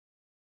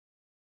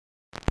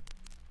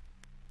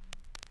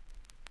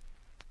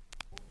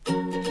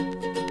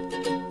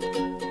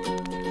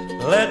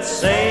Let's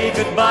say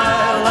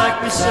goodbye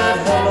like we said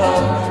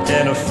hello,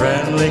 in a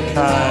friendly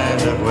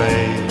kind of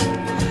way.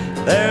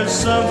 There's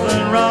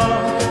something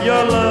wrong,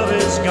 your love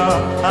is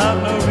gone,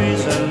 I've no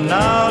reason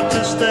now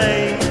to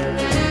stay.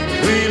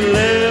 We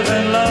live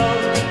in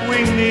love,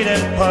 we meet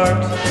and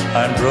part,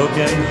 and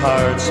broken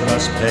hearts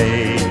must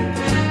pay.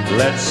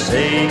 Let's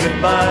say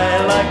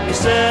goodbye like we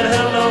said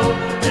hello,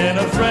 in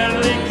a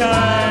friendly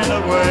kind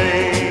of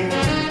way.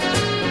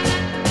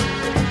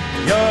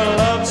 Your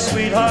love,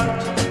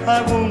 sweetheart,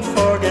 I won't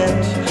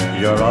forget,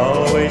 you're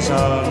always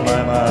on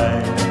my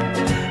mind.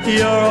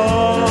 You're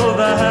all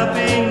the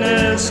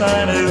happiness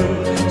I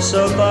knew,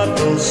 so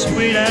thoughtful,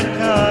 sweet and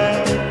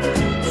kind.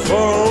 For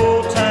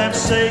old time's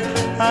sake,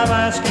 I'm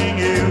asking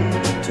you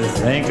to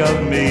think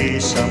of me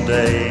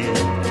someday.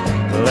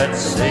 Let's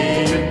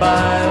say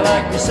goodbye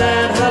like we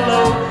said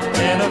hello,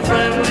 in a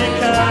friendly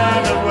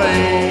kind of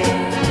way.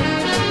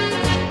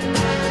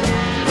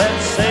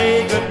 Let's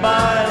say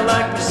goodbye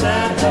like we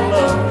said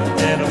hello,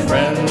 in a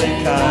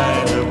friendly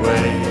kind of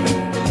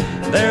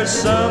way. There's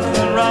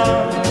something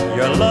wrong,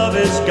 your love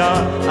is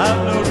gone,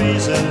 I've no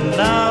reason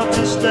now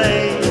to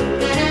stay.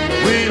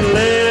 We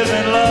live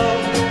in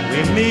love, we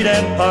meet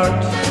and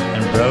part,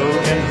 and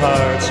broken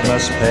hearts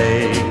must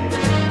pay.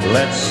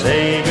 Let's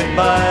say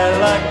goodbye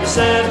like we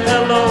said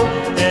hello,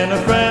 in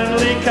a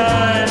friendly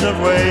kind of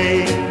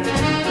way.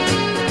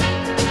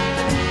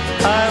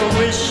 I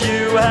wish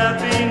you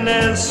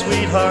happiness,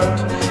 sweetheart,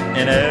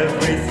 in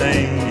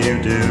everything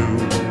you do.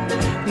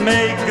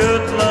 May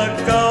good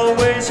luck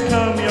always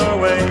come your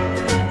way,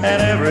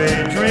 and every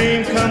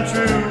dream come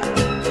true.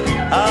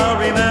 I'll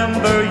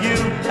remember you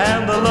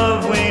and the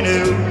love we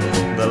knew,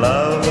 the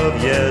love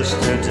of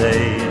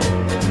yesterday.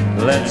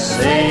 Let's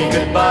say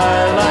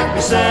goodbye like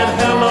we said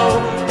hello,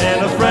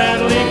 in a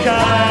friendly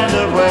kind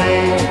of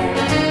way.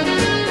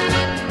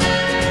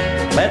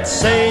 Let's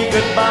say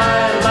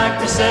goodbye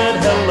like we said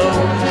hello,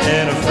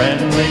 in a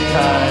friendly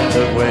kind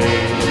of way.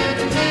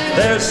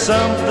 There's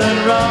something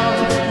wrong,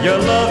 your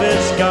love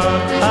is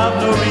gone, I've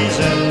no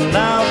reason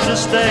now to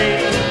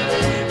stay.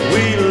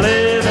 We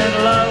live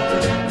in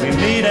love, we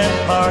meet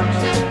and part,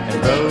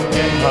 and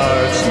broken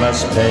hearts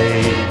must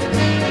pay.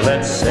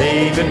 Let's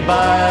say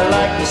goodbye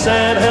like we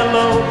said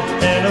hello,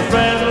 in a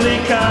friendly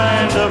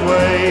kind of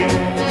way.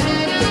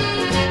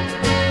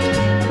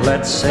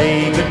 Let's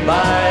say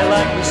goodbye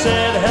like we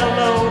said hello,